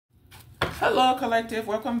Hello collective,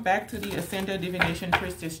 welcome back to the Ascended Divination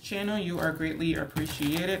Priestess channel. You are greatly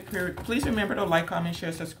appreciated. Please remember to like, comment,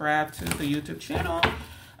 share, subscribe to the YouTube channel.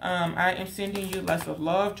 I am sending you lots of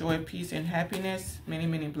love, joy, peace, and happiness. Many,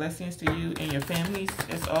 many blessings to you and your families.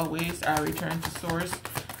 As always, I return to source.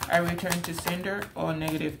 I return to sender all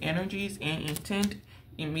negative energies and intent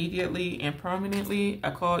immediately and permanently. I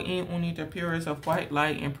call in only the purest of white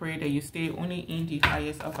light and pray that you stay only in the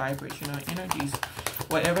highest of vibrational energies.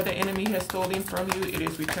 Whatever the enemy has stolen from you, it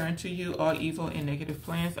is returned to you. All evil and negative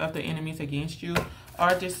plans of the enemies against you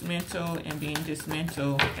are dismantled and being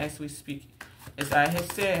dismantled as we speak. As I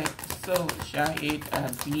have said, so shall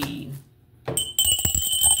it be.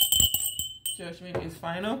 Judgment is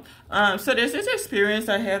final. So there's this experience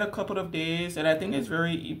I had a couple of days that I think is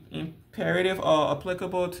very imperative or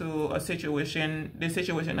applicable to a situation, the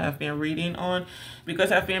situation I've been reading on,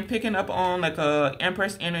 because I've been picking up on like a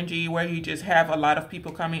Empress energy where you just have a lot of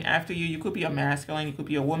people coming after you. You could be a masculine, you could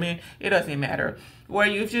be a woman, it doesn't matter. Where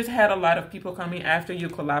you've just had a lot of people coming after you,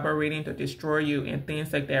 collaborating to destroy you and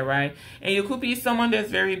things like that, right? And you could be someone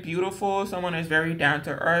that's very beautiful, someone that's very down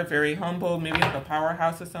to earth, very humble, maybe like a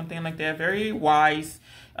powerhouse or something like that, very wise,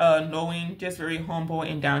 knowing, just very humble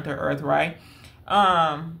and down to earth, right?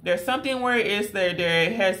 There's something where it's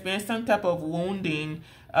there has been some type of wounding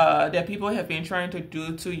that people have been trying to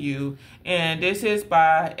do to you, and this is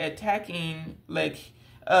by attacking like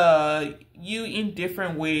you in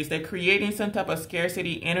different ways. They're creating some type of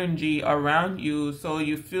scarcity energy around you, so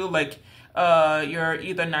you feel like you're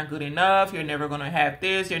either not good enough, you're never going to have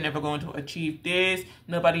this, you're never going to achieve this,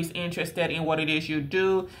 nobody's interested in what it is you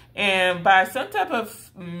do, and by some type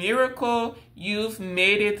of miracle you've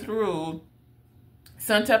made it through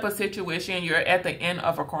some type of situation. You're at the end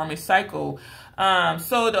of a karmic cycle.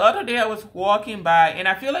 So the other day I was walking by, and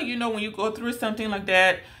I feel like, you know, when you go through something like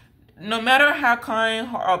that, no matter how kind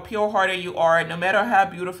or pure-hearted you are, no matter how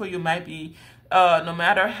beautiful you might be, no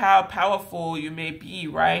matter how powerful you may be,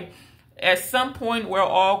 right? At some point, we're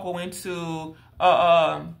all going to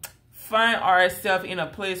find ourselves in a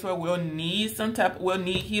place where we'll need we'll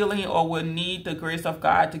need healing, or we'll need the grace of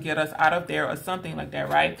God to get us out of there or something like that,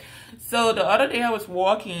 right? So the other day I was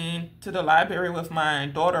walking to the library with my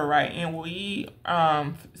daughter, right? And we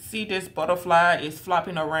see this butterfly is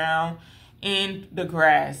flopping around in the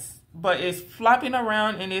grass, but it's flopping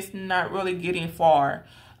around and it's not really getting far.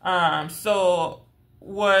 So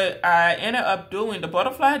what I ended up doing, the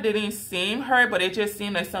butterfly didn't seem hurt, but it just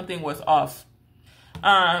seemed like something was off.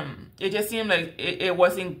 It just seemed like it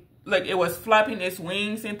wasn't, like it was flapping its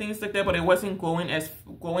wings and things like that, but it wasn't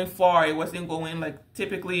going far. It wasn't going like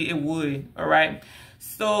typically it would. All right.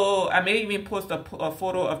 So I may even post a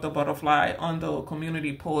photo of the butterfly on the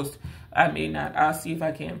community post. I may not. I'll see if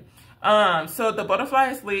I can. So the butterfly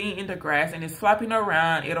is laying in the grass and it's flopping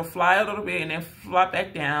around. It'll fly a little bit and then flop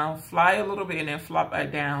back down, fly a little bit and then flop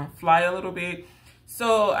back down, fly a little bit.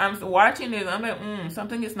 So I'm watching this. I'm like,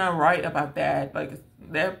 something is not right about that. Like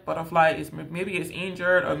that butterfly is, maybe it's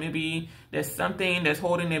injured, or maybe there's something that's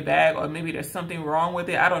holding it back, or maybe there's something wrong with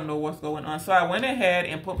it. I don't know what's going on. So I went ahead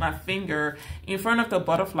and put my finger in front of the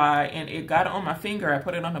butterfly, and it got on my finger. I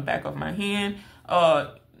put it on the back of my hand.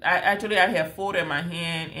 I had folded my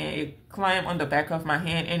hand, and it climbed on the back of my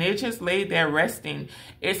hand, and it just laid there resting.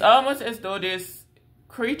 It's almost as though this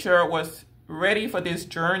creature was ready for this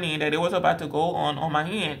journey that it was about to go on my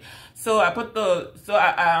hand. So I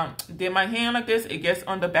did my hand like this. It gets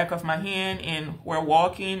on the back of my hand, and we're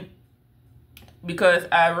walking, because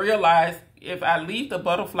I realized if I leave the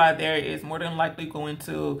butterfly there, it's more than likely going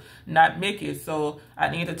to not make it. So I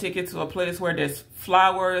need to take it to a place where there's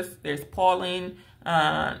flowers, there's pollen,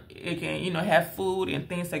 it can, you know, have food and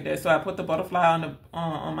things like that. So I put the butterfly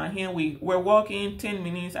on my hand. We're walking 10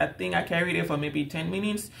 minutes. I think I carried it for maybe 10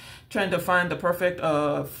 minutes, trying to find the perfect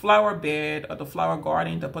flower bed or the flower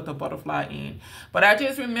garden to put the butterfly in. But I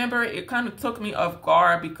just remember it kind of took me off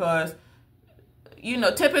guard, because, you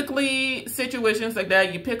know, typically situations like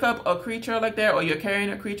that, you pick up a creature like that, or you're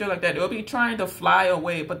carrying a creature like that, they'll be trying to fly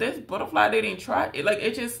away. But this butterfly didn't try it. Like,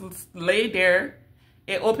 it just laid there.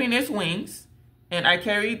 It opened its wings, and I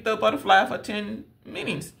carried the butterfly for 10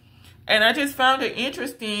 minutes. And I just found it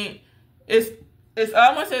interesting. It's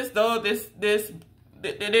almost as though this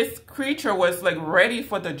creature was like ready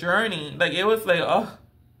for the journey. Like, it was like, oh,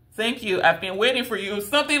 thank you, I've been waiting for you,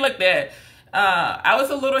 something like that. I was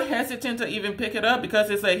a little hesitant to even pick it up, because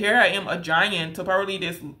it's like, here I am, a giant, so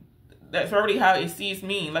that's probably how it sees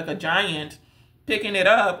me, like a giant, picking it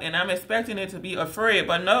up, and I'm expecting it to be afraid.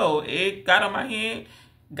 But no, it got on my hand,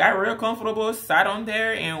 got real comfortable, sat on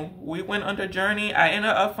there, and we went on the journey. I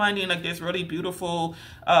ended up finding like this really beautiful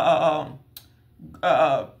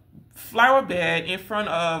flower bed in front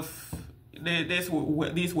of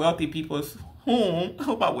these wealthy people's home.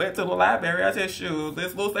 I went to the library. I said, "Shoot,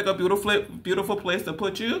 this looks like a beautiful place to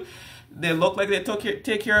put you." They look like they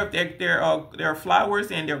take care of their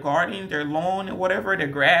flowers and their garden, their lawn and whatever, their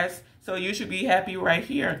grass. So you should be happy right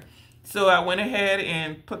here. So I went ahead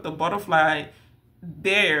and put the butterfly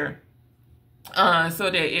there so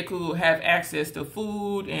that it could have access to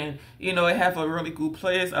food and, you know, it have a really good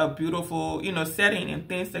place, a beautiful, you know, setting and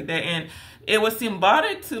things like that. And it was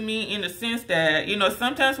symbolic to me in the sense that, you know,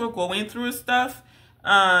 sometimes we're going through stuff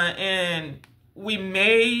and we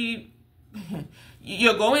may...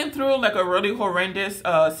 You're going through like a really horrendous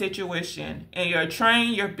situation and you're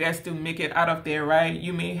trying your best to make it out of there, right?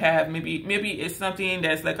 You may have maybe it's something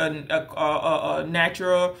that's like a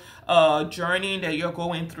natural journey that you're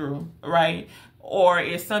going through, right? Or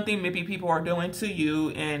it's something maybe people are doing to you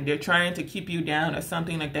and they're trying to keep you down or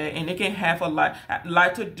something like that. And it can have a lot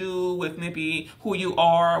to do with maybe who you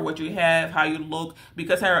are, what you have, how you look.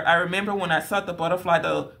 Because I remember when I saw the butterfly,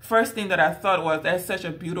 the first thing that I thought was, that's such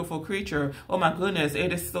a beautiful creature. Oh my goodness,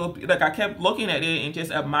 it is so, like I kept looking at it and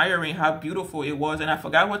just admiring how beautiful it was. And I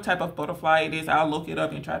forgot what type of butterfly it is. I'll look it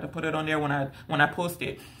up and try to put it on there when I post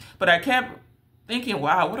it. But I kept thinking,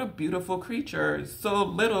 wow, what a beautiful creature. So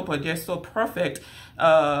little, but just so perfect.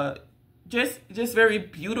 Just very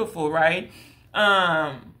beautiful, right?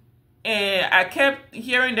 And I kept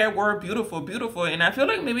hearing that word beautiful, beautiful. And I feel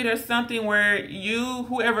like maybe there's something where you,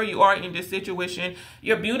 whoever you are in this situation,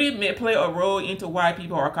 your beauty may play a role into why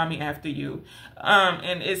people are coming after you.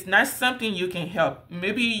 And it's not something you can help.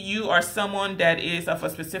 Maybe you are someone that is of a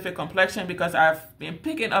specific complexion, because I've been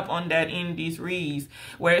picking up on that in these reads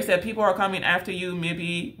where it said people are coming after you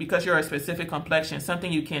maybe because you're a specific complexion,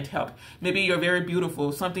 something you can't help. Maybe you're very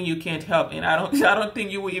beautiful, something you can't help. And I don't think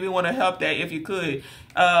you would even want to help that if you could.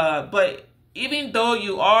 But even though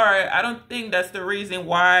you are, I don't think that's the reason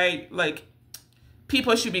why, like,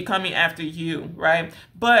 people should be coming after you, right?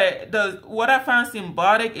 But what I found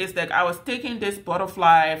symbolic is that I was taking this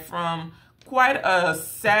butterfly from quite a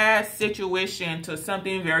sad situation to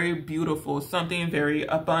something very beautiful, something very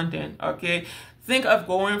abundant, okay? Think of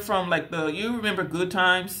going from like you remember Good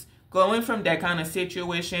Times? Going from that kind of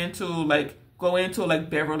situation to like going to like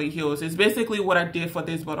Beverly Hills. It's basically what I did for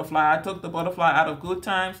this butterfly. I took the butterfly out of Good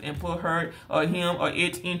Times and put her or him or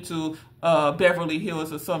it into Beverly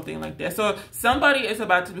Hills or something like that. So somebody is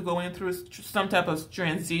about to be going through some type of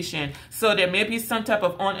transition. So there may be some type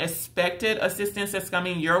of unexpected assistance that's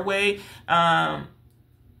coming your way.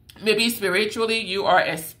 Maybe spiritually you are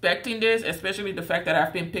expecting this, especially the fact that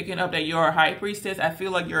I've been picking up that you're a high priestess. I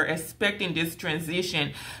feel like you're expecting this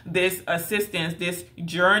transition, this assistance, this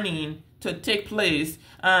journeying to take place.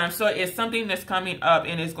 So it's something that's coming up,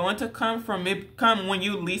 and it's going to come when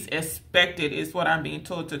you least expect it, is what I'm being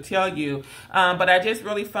told to tell you. But I just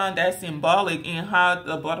really found that symbolic in how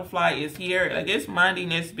the butterfly is here. Like, it's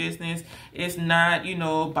minding its business. It's not, you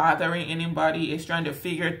know, bothering anybody. It's trying to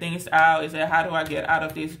figure things out. It's like, how do I get out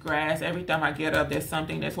of this grass? Every time I get up, there's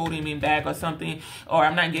something that's holding me back or something, or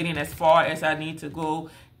I'm not getting as far as I need to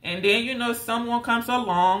go. And then, you know, someone comes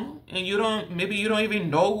along and maybe you don't even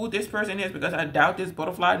know who this person is, because I doubt this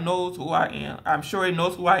butterfly knows who I am. I'm sure it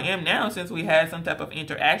knows who I am now, since we had some type of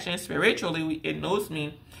interaction spiritually. It knows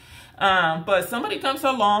me. But somebody comes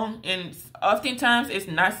along, and oftentimes it's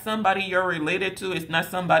not somebody you're related to. It's not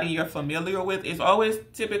somebody you're familiar with. It's always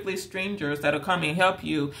typically strangers that'll come and help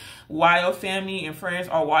you while family and friends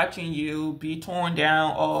are watching you be torn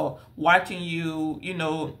down, or watching you, you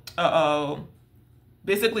know,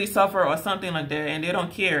 basically suffer or something like that, and they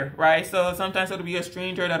don't care, right? So sometimes it'll be a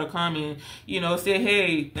stranger that'll come and, you know, say,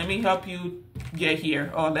 hey, let me help you get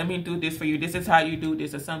here, or let me do this for you. This is how you do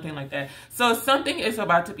this, or something like that. So something is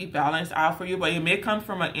about to be balanced out for you, but it may come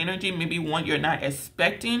from an energy, maybe one, you're not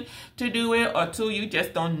expecting to do it, or two, you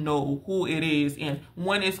just don't know who it is and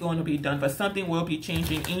when it's going to be done. But something will be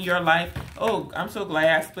changing in your life. Oh, I'm so glad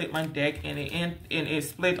I split my deck, and it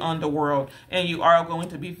split on the world, and you are going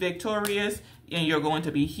to be victorious, and you're going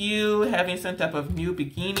to be healed, having some type of new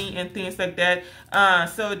beginning and things like that.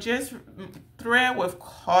 So just tread with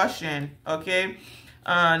caution, okay?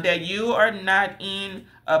 That you are not in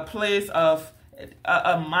a place of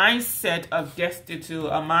a mindset of destitute,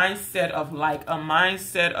 a mindset of like, a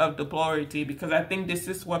mindset of deplority, because I think this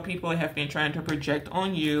is what people have been trying to project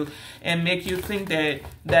on you and make you think that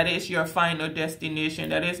that is your final destination.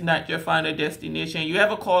 That is not your final destination. You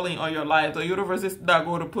have a calling on your life. The universe is not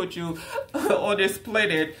going to put you on this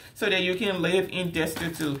planet so that you can live in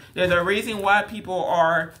destitute. There's a reason why people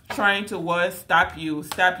are trying to stop you,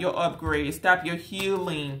 stop your upgrade, stop your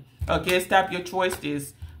healing, okay, stop your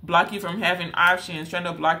choices. block you from having options, trying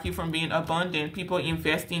to block you from being abundant, people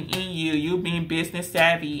investing in you, you being business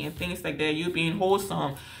savvy and things like that, you being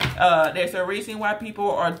wholesome. There's a reason why people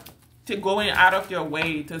are going out of their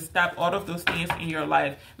way to stop all of those things in your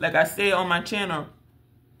life. Like I say on my channel,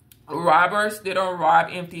 robbers, they don't rob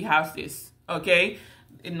empty houses, okay?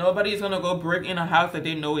 Nobody's going to go break in a house that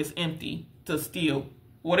they know is empty to steal.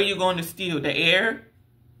 What are you going to steal? The air?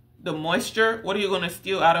 The moisture? What are you going to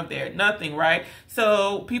steal out of there? Nothing, right?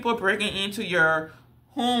 So people breaking into your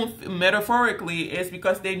home metaphorically is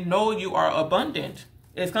because they know you are abundant.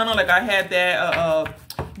 It's kind of like I had that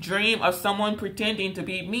dream of someone pretending to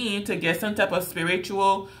be me to get some type of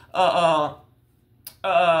spiritual, they're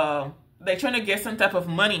trying to get some type of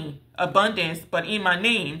money, abundance, but in my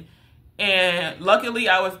name. And luckily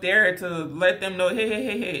I was there to let them know,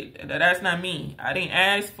 hey, that's not me. I didn't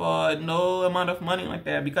ask for no amount of money like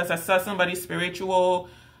that, because I saw somebody's spiritual,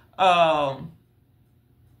 their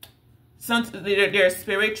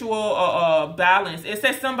spiritual balance. It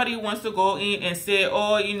says somebody wants to go in and say,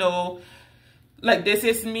 oh, you know, like, this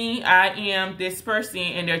is me, I am this person,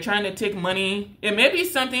 and they're trying to take money. It may be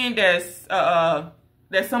something that's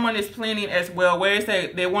that someone is planning as well, where it's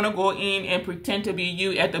like they want to go in and pretend to be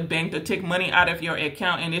you at the bank to take money out of your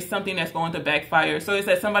account, and it's something that's going to backfire. So it's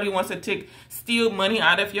that somebody wants to steal money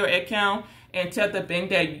out of your account and tell the bank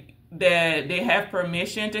that they have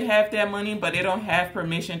permission to have that money, but they don't have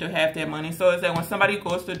permission to have that money. So it's that when somebody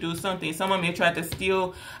goes to do something, someone may try to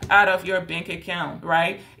steal out of your bank account,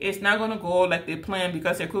 right? It's not going to go like they planned,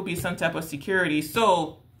 because there could be some type of security.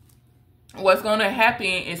 So what's going to happen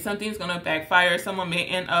is something's going to backfire. Someone may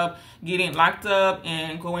end up getting locked up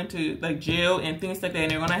and go into like jail and things like that,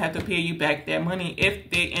 and they're going to have to pay you back that money if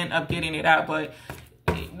they end up getting it out. But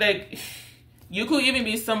like, you could even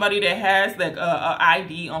be somebody that has like a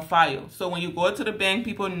ID on file. So when you go to the bank,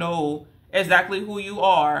 people know exactly who you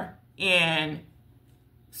are. And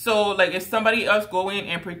so like if somebody else go in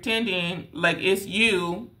and pretending like it's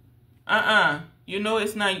you, you know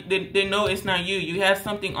it's not, they know it's not you. You have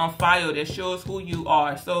something on file that shows who you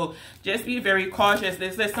are. So just be very cautious.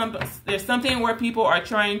 There's something where people are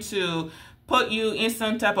trying to put you in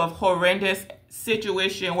some type of horrendous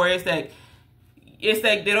situation where it's like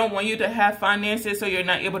they don't want you to have finances, so you're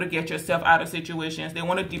not able to get yourself out of situations. They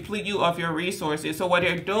want to deplete you of your resources. So what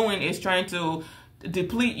they're doing is trying to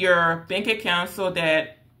deplete your bank account so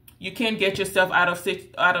that you can get yourself out of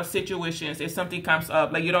situations if something comes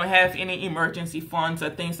up. Like you don't have any emergency funds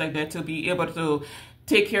or things like that to be able to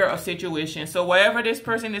take care of situations. So whatever this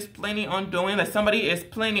person is planning on doing, like somebody is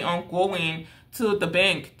planning on going to the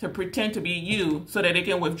bank to pretend to be you so that they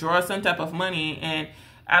can withdraw some type of money. And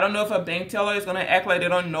I don't know if a bank teller is going to act like they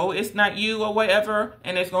don't know it's not you or whatever,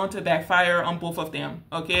 and it's going to backfire on both of them,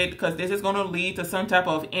 okay? Because this is going to lead to some type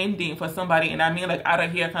of ending for somebody, and I mean like out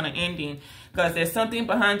of here kind of ending, because there's something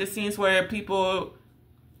behind the scenes where people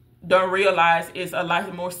don't realize it's a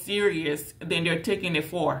lot more serious than they're taking it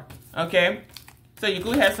for, okay? So you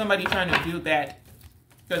could have somebody trying to do that.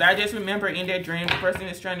 Because I just remember in that dream, the person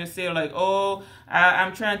is trying to say like, oh,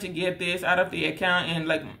 I'm trying to get this out of the account. And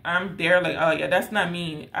like, I'm there like, oh yeah, that's not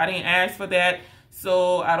me. I didn't ask for that.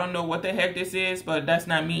 So I don't know what the heck this is, but that's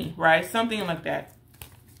not me, right? Something like that.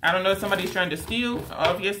 I don't know if somebody's trying to steal.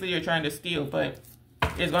 Obviously you're trying to steal, but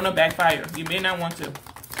it's going to backfire. You may not want to.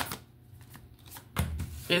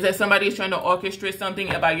 Is that somebody's trying to orchestrate something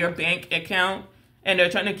about your bank account? And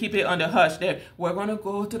they're trying to keep it under hush. We're going to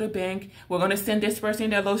go to the bank. We're going to send this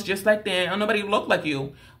person that looks just like them. And nobody look like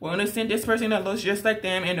you. We're going to send this person that looks just like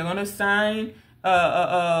them. And they're going to sign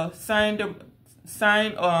the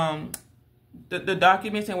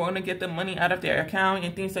documents. And we're going to get the money out of their account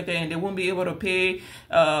and things like that. And they won't be able to pay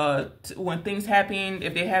when things happen.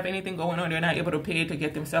 If they have anything going on, they're not able to pay to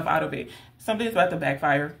get themselves out of it. Something's about to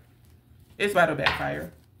backfire. It's about to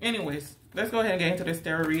backfire. Anyways. Let's go ahead and get into this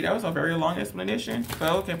tarot read. That was a very long explanation,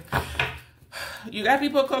 but okay. You got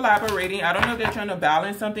people collaborating. I don't know if they're trying to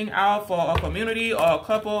balance something out for a community or a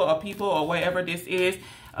couple or people or whatever this is.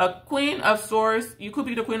 A Queen of Swords. You could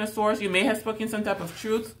be the Queen of Swords. You may have spoken some type of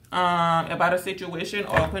truth about a situation,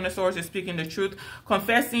 or a Queen of Swords is speaking the truth,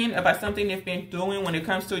 confessing about something they've been doing when it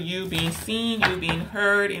comes to you being seen, you being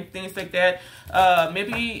heard, and things like that.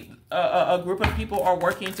 Maybe a group of people are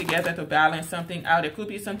working together to balance something out. It could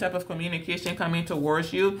be some type of communication coming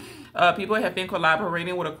towards you. People have been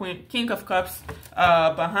collaborating with a King of Cups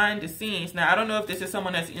behind the scenes. Now, I don't know if this is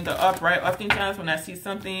someone that's in the upright. Oftentimes, when I see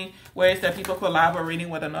something where it's that people collaborating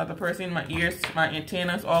with another person, my ears, my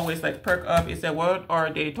antennas always like perk up. Is that what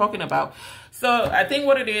are they talking about? So, I think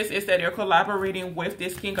what it is that they're collaborating with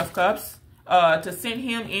this King of Cups to send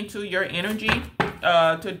him into your energy,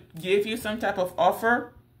 to give you some type of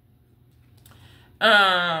offer.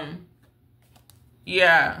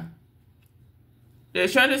 Yeah. They're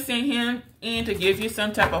trying to send him in to give you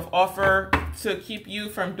some type of offer to keep you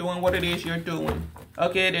from doing what it is you're doing.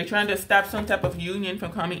 Okay, they're trying to stop some type of union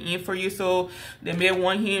from coming in for you. So they may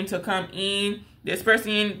want him to come in. This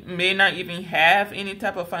person may not even have any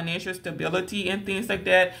type of financial stability and things like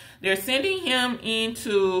that. They're sending him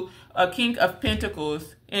into a King of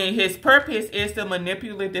Pentacles. And his purpose is to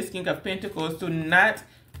manipulate this King of Pentacles to not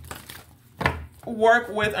work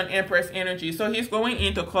with an Empress energy. So he's going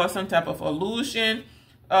in to cause some type of illusion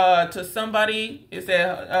to somebody. Is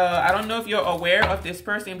that I don't know if you're aware of this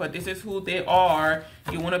person, but this is who they are.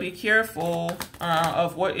 You want to be careful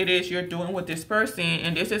of what it is you're doing with this person,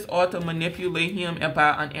 and this is all to manipulate him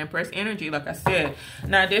about an Empress energy, like I said.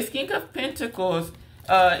 Now this King of Pentacles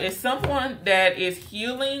is someone that is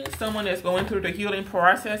healing, someone that's going through the healing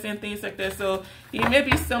process and things like that. So he may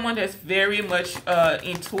be someone that's very much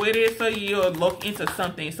intuitive, so you'll look into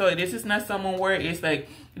something. So this is not someone where it's like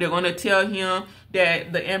they're going to tell him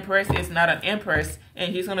that the Empress is not an Empress,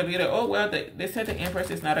 and he's going to be like, oh, well, they said the Empress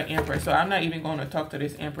is not an Empress, so I'm not even going to talk to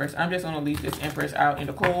this Empress. I'm just going to leave this Empress out in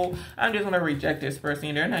the cold. I'm just going to reject this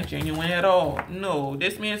person. They're not genuine at all. No,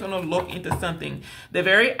 this man's going to look into something. The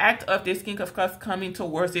very act of this King of Cups coming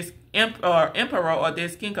towards this Emperor or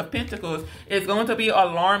this King of Pentacles is going to be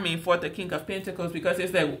alarming for the King of Pentacles, because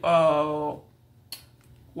it's like, why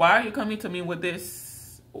are you coming to me with this?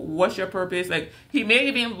 What's your purpose? Like, he may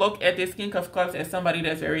even look at this King of Cups as somebody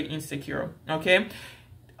that's very insecure. Okay.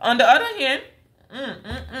 On the other hand,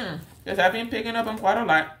 because I've been picking up on quite a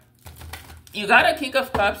lot, you got a King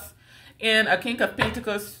of Cups and a King of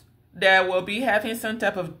Pentacles that will be having some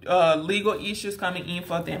type of legal issues coming in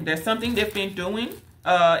for them. There's something they've been doing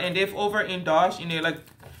and they've overindulged, and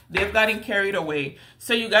they've gotten carried away.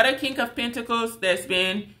 So you got a King of Pentacles that's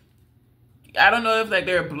been, I don't know if like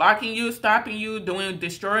they're blocking you, stopping you,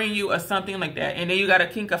 destroying you or something like that. And then you got a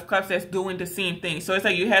King of Cups that's doing the same thing. So it's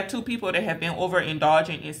like you have two people that have been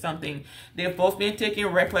overindulging in something. They've both been taking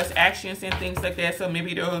reckless actions and things like that. So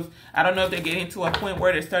maybe those, I don't know if they're getting to a point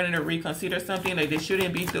where they're starting to reconsider something, like they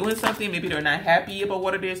shouldn't be doing something. Maybe they're not happy about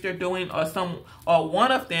what it is they're doing, or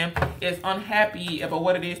one of them is unhappy about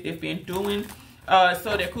what it is they've been doing.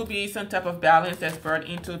 So there could be some type of balance that's brought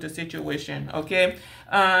into the situation, okay?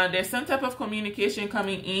 There's some type of communication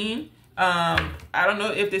coming in. I don't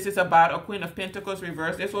know if this is about a Queen of Pentacles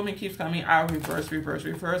reverse. This woman keeps coming out reverse,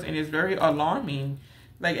 and it's very alarming.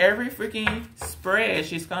 Like every freaking spread,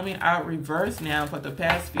 she's coming out reverse now for the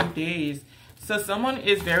past few days. So someone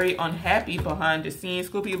is very unhappy behind the scenes,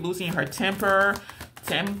 could be losing her temper.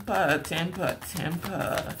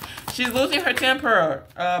 She's losing her temper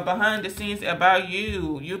behind the scenes about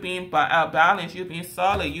you. You being balanced, you being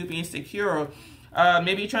solid, you being secure.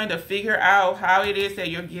 Maybe trying to figure out how it is that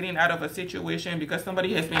you're getting out of a situation, because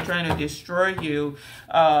somebody has been trying to destroy you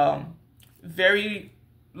very,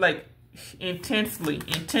 like, intently,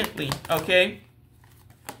 okay?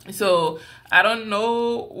 So I don't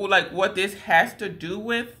know, like, what this has to do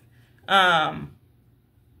with,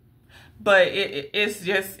 but it's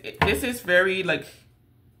just, this is very, like,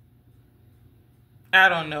 I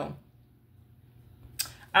don't know.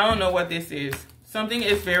 I don't know what this is. Something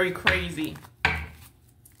is very crazy.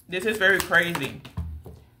 This is very crazy.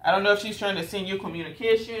 I don't know if she's trying to send you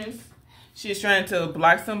communications. She's trying to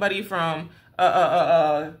block somebody from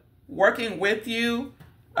working with you.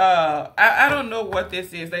 I don't know what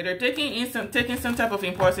this is. Like, they're taking some type of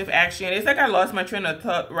impulsive action. It's like I lost my train of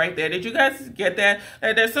thought right there. Did you guys get that?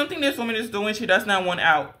 Like, there's something this woman is doing she does not want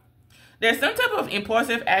out. There's some type of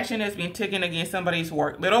impulsive action that's been taken against somebody's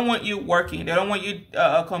work. They don't want you working. They don't want you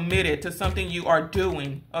committed to something you are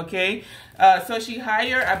doing, okay? So she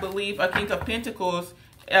hired, I believe, a King of Pentacles.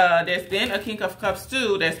 There's been a King of Cups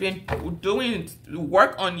too that's been doing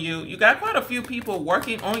work on you. You got quite a few people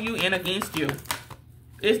working on you and against you.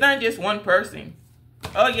 It's not just one person.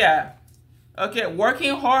 Oh, yeah. Okay,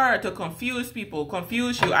 working hard to confuse people,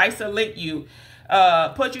 confuse you, isolate you,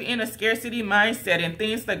 put you in a scarcity mindset and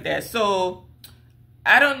things like that. So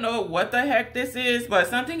I don't know what the heck this is, but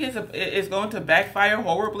something is going to backfire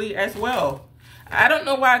horribly as well. I don't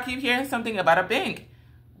know why I keep hearing something about a bank.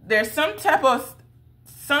 There's some type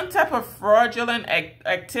of fraudulent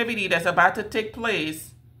activity that's about to take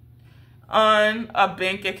place on a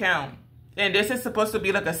bank account. And this is supposed to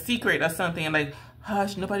be like a secret or something, like,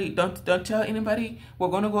 hush, nobody, don't tell anybody. We're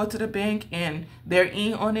gonna go to the bank and they're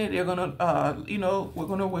in on it. They're gonna, you know, we're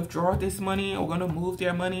gonna withdraw this money. We're gonna move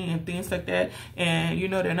their money and things like that. And you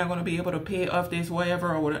know, they're not gonna be able to pay off this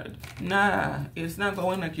whatever or whatever. Nah, it's not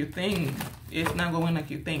going like you think. It's not going like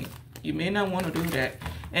you think. You may not want to do that.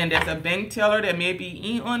 And there's a bank teller that may be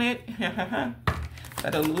in on it.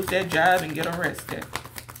 Gotta lose that job and get arrested.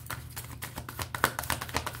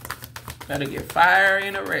 Gotta get fired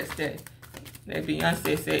and arrested. That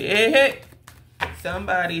Beyonce say, hey, hey,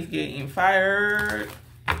 somebody's getting fired.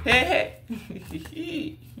 Hey,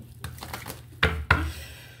 hey.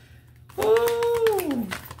 Ooh.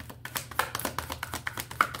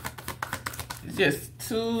 It's just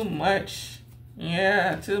too much.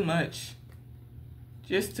 Yeah, too much.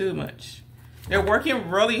 Just too much. They're working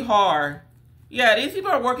really hard. Yeah, these people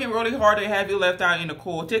are working really hard to have you left out in the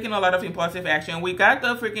cold, taking a lot of impulsive action. We got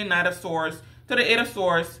the freaking Knight of Swords to the Eight of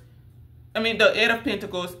Swords. I mean, the Eight of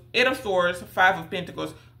Pentacles, Eight of Swords, Five of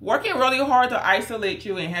Pentacles. Working really hard to isolate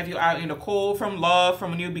you and have you out in the cold from love,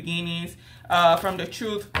 from new beginnings, from the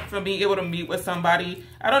truth, from being able to meet with somebody.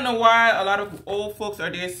 I don't know why a lot of old folks are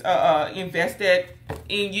this invested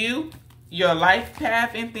in you, your life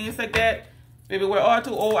path and things like that. Baby, we're all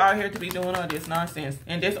too old out here to be doing all this nonsense.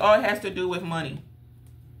 And this all has to do with money.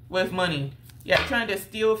 With money. Yeah, trying to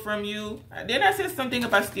steal from you. Didn't I say something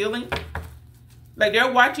about stealing? Like, they're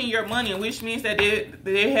watching your money, which means that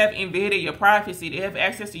they have invaded your privacy. They have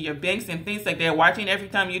access to your banks and things like that. Watching every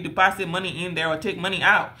time you deposit money in there or take money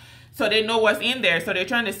out. So they know what's in there. So they're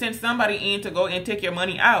trying to send somebody in to go and take your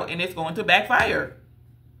money out. And it's going to backfire.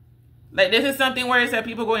 Like, this is something where it's that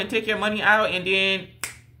people go and take your money out and then,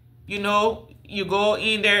 you know, you go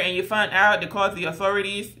in there and you find out because the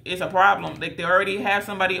authorities is a problem. Like, they already have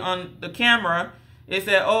somebody on the camera. They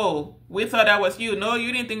said, oh, we thought that was you. No,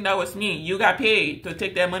 you didn't think that was me. You got paid to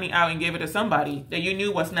take that money out and give it to somebody that you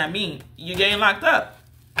knew was not me. You're getting locked up.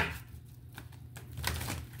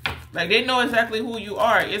 Like, they know exactly who you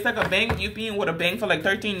are. It's like a bank. You've been with a bank for like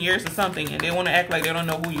 13 years or something, and they want to act like they don't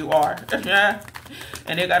know who you are.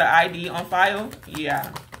 And they got an ID on file.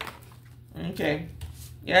 Yeah. Okay.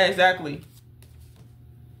 Yeah, exactly.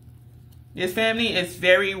 This family is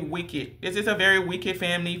very wicked. This is a very wicked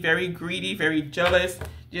family. Very greedy, very jealous.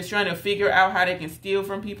 Just trying to figure out how they can steal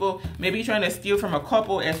from people. Maybe trying to steal from a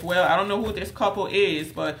couple as well. I don't know who this couple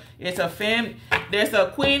is, but it's a family. There's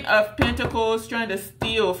a Queen of Pentacles trying to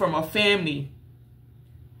steal from a family.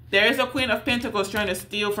 There is a Queen of Pentacles trying to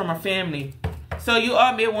steal from a family. So you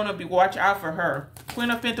all may want to watch out for her. Queen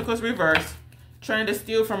of Pentacles reverse. Trying to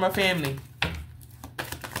steal from a family.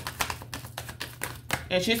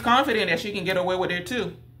 And she's confident that she can get away with it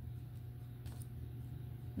too.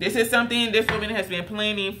 This is something this woman has been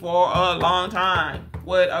planning for a long time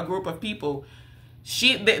with a group of people.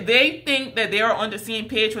 They think that they are on the same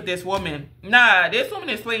page with this woman. Nah, this woman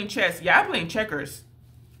is playing chess. Y'all playing checkers.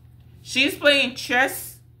 She's playing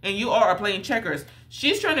chess and you all are playing checkers.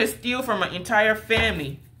 She's trying to steal from an entire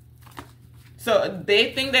family. So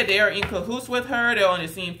they think that they are in cahoots with her. They're on the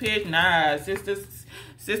same page. Nah,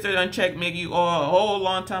 Sister done checkmate you all a whole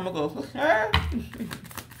long time ago.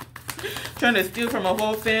 Trying to steal from a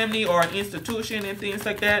whole family or an institution and things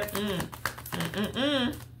like that.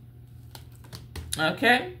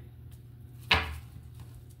 Okay.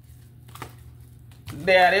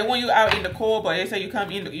 Yeah, they want you out in the cold, but they say you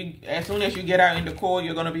come in. As soon as you get out in the cold,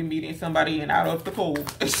 you're gonna be meeting somebody and out of the cold.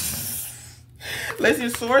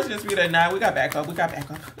 Listen, source just be like, nah, we got backup. We got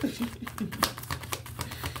backup.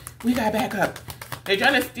 We got backup. They're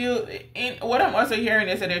trying to steal. And what I'm also hearing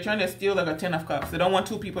is that they're trying to steal like a 10 of cups. They don't want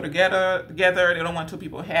two people together. They don't want two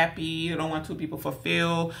people happy. They don't want two people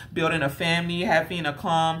fulfilled, building a family, having a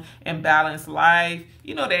calm and balanced life.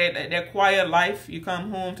 You know, that quiet life. You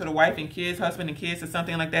come home to the wife and kids, husband and kids, or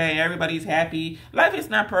something like that, and everybody's happy. Life is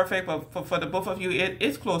not perfect, but for the both of you,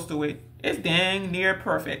 it's close to it. It's dang near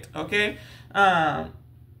perfect. Okay.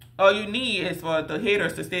 All you need is for the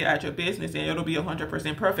haters to stay at your business and it'll be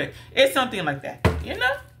 100% perfect. It's something like that, you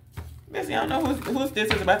know? Listen, I don't know who's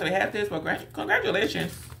this is about to have this, but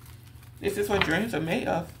congratulations. This is what dreams are made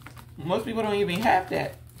of. Most people don't even have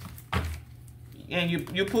that. And you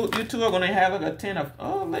two are going to have like a 10 of,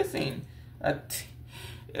 oh, listen.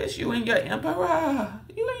 It's you and your emperor.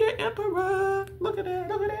 You and your emperor. Look at that,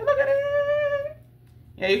 look at that, look at that.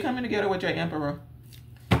 Yeah, you're coming together with your emperor.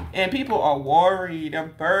 And people are worried, they're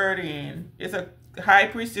burdened. It's a High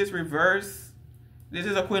Priestess reverse. This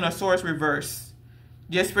is a Queen of Swords reverse.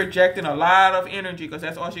 Just projecting a lot of energy because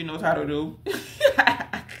that's all she knows how to do.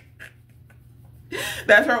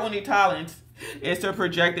 That's her only talent, is to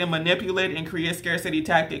project and manipulate and create scarcity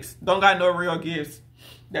tactics. Don't got no real gifts.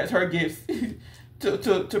 That's her gifts.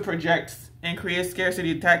 to project and create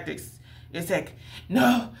scarcity tactics. It's like,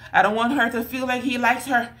 no, I don't want her to feel like he likes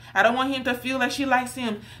her. I don't want him to feel like she likes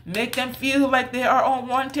him. Make them feel like they are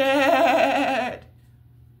unwanted.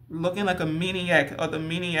 Looking like a maniac, or the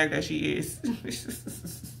maniac that she is.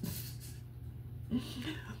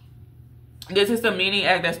 This is the meaning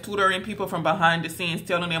act that's tutoring people from behind the scenes,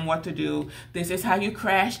 telling them what to do. This is how you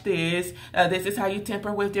crash this. This is how you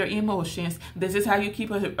temper with their emotions. This is how you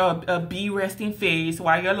keep a be resting face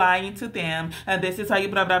while you're lying to them. And this is how you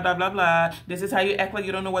blah, blah, blah, blah, blah. This is how you act like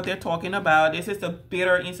you don't know what they're talking about. This is the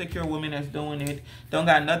bitter, insecure woman that's doing it. Don't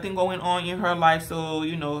got nothing going on in her life. So,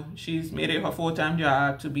 you know, she's made it her full-time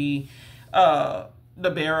job to be the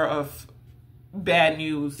bearer of bad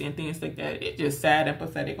news and things like that. It's just sad and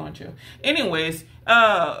pathetic, aren't you? Anyways,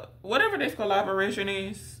 whatever this collaboration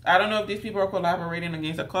is, I don't know if these people are collaborating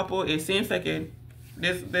against a couple. It seems like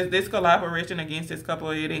this collaboration against this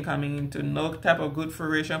couple, it ain't coming into no type of good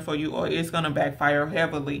fruition for you, or it's gonna backfire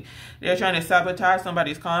heavily. They're trying to sabotage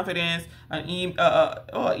somebody's confidence. Email.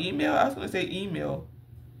 I was gonna say email.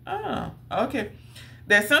 Okay.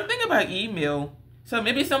 There's something about email. So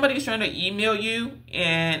maybe somebody's trying to email you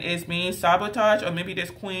and it's being sabotaged, or maybe this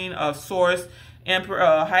Queen of Swords,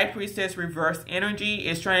 Emperor, High Priestess reverse energy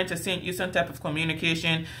is trying to send you some type of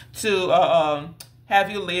communication to have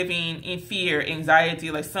you living in fear,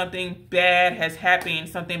 anxiety, like something bad has happened,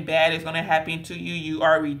 something bad is going to happen to you. You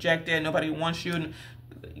are rejected. Nobody wants you.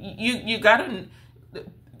 You gotta,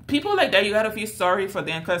 people like that, you gotta feel sorry for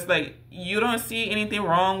them, because like you don't see anything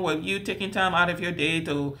wrong with you taking time out of your day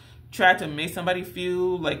to try to make somebody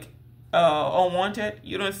feel like unwanted.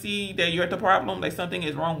 You don't see that you're the problem, like something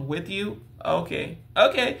is wrong with you. Okay,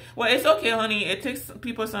 well, it's okay, honey. It takes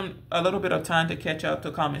people a little bit of time to catch up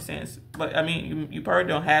to common sense, but I mean, you probably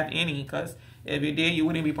don't have any, because if you did, you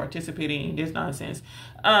wouldn't be participating in this nonsense.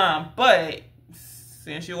 But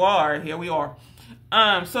since you are, here we are.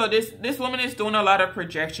 So this woman is doing a lot of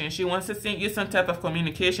projection. She wants to send you some type of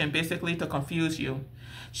communication, basically to confuse you.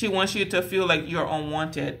 She wants you to feel like you're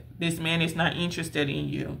unwanted. This man is not interested in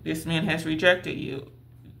you. This man has rejected you.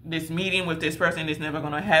 This meeting with this person is never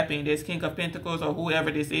going to happen. This King of Pentacles or whoever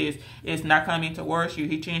this is not coming towards you.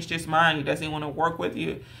 He changed his mind. He doesn't want to work with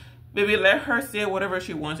you. Baby, let her say whatever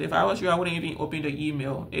she wants. If I was you, I wouldn't even open the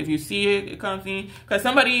email. If you see it, it comes in. Because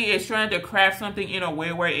somebody is trying to craft something in a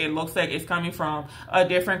way where it looks like it's coming from a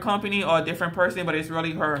different company or a different person, but it's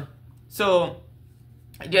really her. So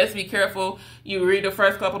just be careful. You read the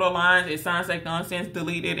first couple of lines, it sounds like nonsense,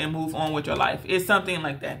 delete it and move on with your life. It's something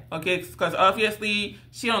like that, okay? Because obviously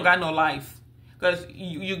she don't got no life. Because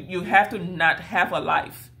you have to not have a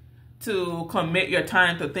life to commit your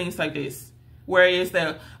time to things like this. Where it's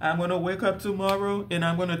that I'm going to wake up tomorrow and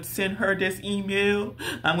I'm going to send her this email.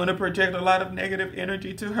 I'm going to project a lot of negative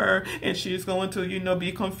energy to her, and she's going to, you know,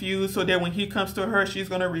 be confused, so that when he comes to her, she's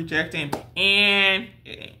going to reject him. And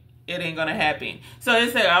it ain't going to happen. So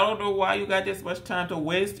it's like, I don't know why you got this much time to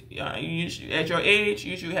waste. At your age,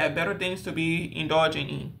 you should have better things to be indulging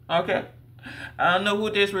in. Okay? I don't know who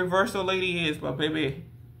this reversal lady is, but baby,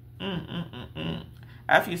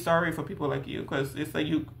 I feel sorry for people like you, because it's like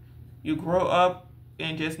you grow up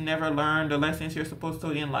and just never learn the lessons you're supposed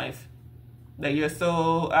to in life. That you're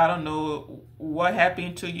so, I don't know what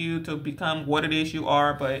happened to you to become what it is you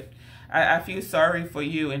are, but I feel sorry for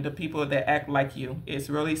you and the people that act like you. It's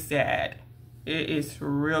really sad. It is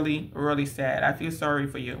really, really sad. I feel sorry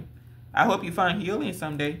for you. I hope you find healing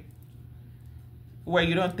someday, where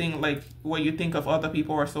you don't think like what you think of other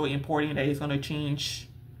people are so important that it's going to change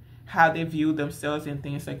how they view themselves and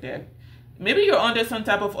things like that. Maybe you're under some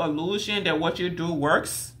type of illusion that what you do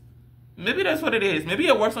works. Maybe that's what it is. Maybe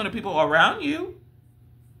it works on the people around you.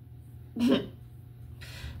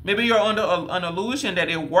 Maybe you're under an illusion that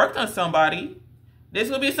it worked on somebody. This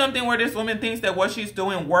will be something where this woman thinks that what she's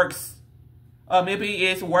doing works. Or maybe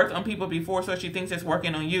it's worked on people before, so she thinks it's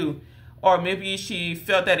working on you. Or maybe she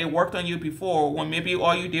felt that it worked on you before, when maybe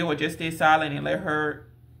all you did was just stay silent and let her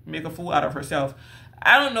make a fool out of herself.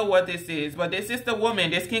 I don't know what this is, but this is the woman,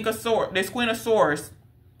 this King of Swords, this Queen of Swords.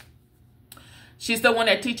 She's the one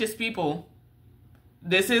that teaches people.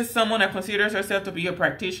 This is someone that considers herself to be a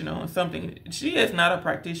practitioner or something. She is not a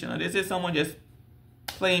practitioner. This is someone just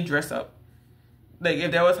plain dress up. Like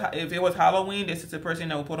if it was Halloween, this is the person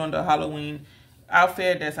that will put on the Halloween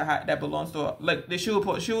outfit that belongs to, like she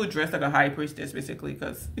would dress like a high priestess, basically,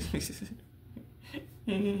 because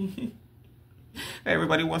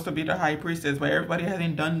everybody wants to be the high priestess, but everybody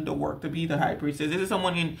hasn't done the work to be the high priestess. This is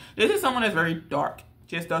someone that's very dark.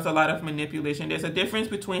 Just does a lot of manipulation. There's a difference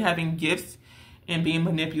between having gifts and being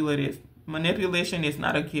manipulative. Manipulation is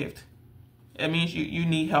not a gift. It means you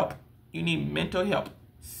need help. You need mental help.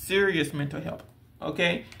 Serious mental help.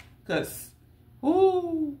 Okay? Because,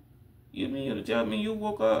 you mean to tell me you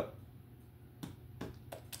woke up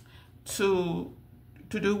to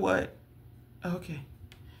do what? Okay.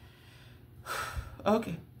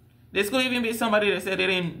 Okay. This could even be somebody that said they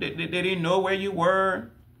didn't know where you were.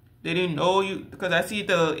 They didn't know you, because I see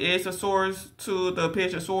the Ace of Swords to the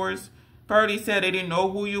Page of Swords. Party said they didn't know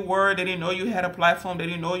who you were. They didn't know you had a platform. They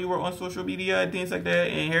didn't know you were on social media and things like that.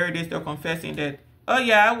 And here it is, they're confessing that, oh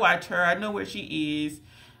yeah, I watch her. I know where she is.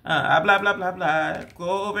 Blah, blah, blah, blah.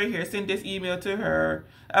 Go over here, send this email to her.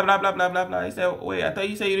 Blah, blah, blah, blah, blah. He said, wait, I thought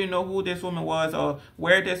you said you didn't know who this woman was or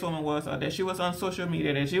where this woman was or that she was on social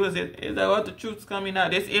media, that she was, is that what the truth's coming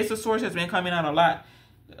out? This Ace of Swords has been coming out a lot.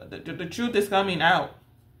 The truth is coming out.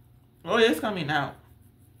 Oh, it's coming out.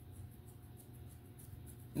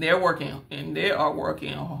 They're working, and they are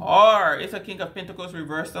working hard. It's a King of Pentacles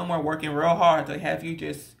reversed. Someone working real hard to have you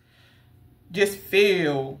just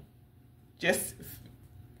feel, just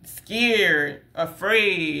scared,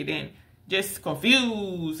 afraid, and just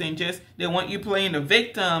confused, and just they want you playing the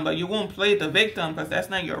victim, but you won't play the victim because that's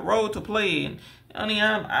not your role to play. And honey,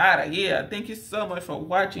 I'm out of here. Thank you so much for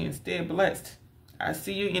watching. Stay blessed. I'll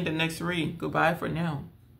see you in the next read. Goodbye for now.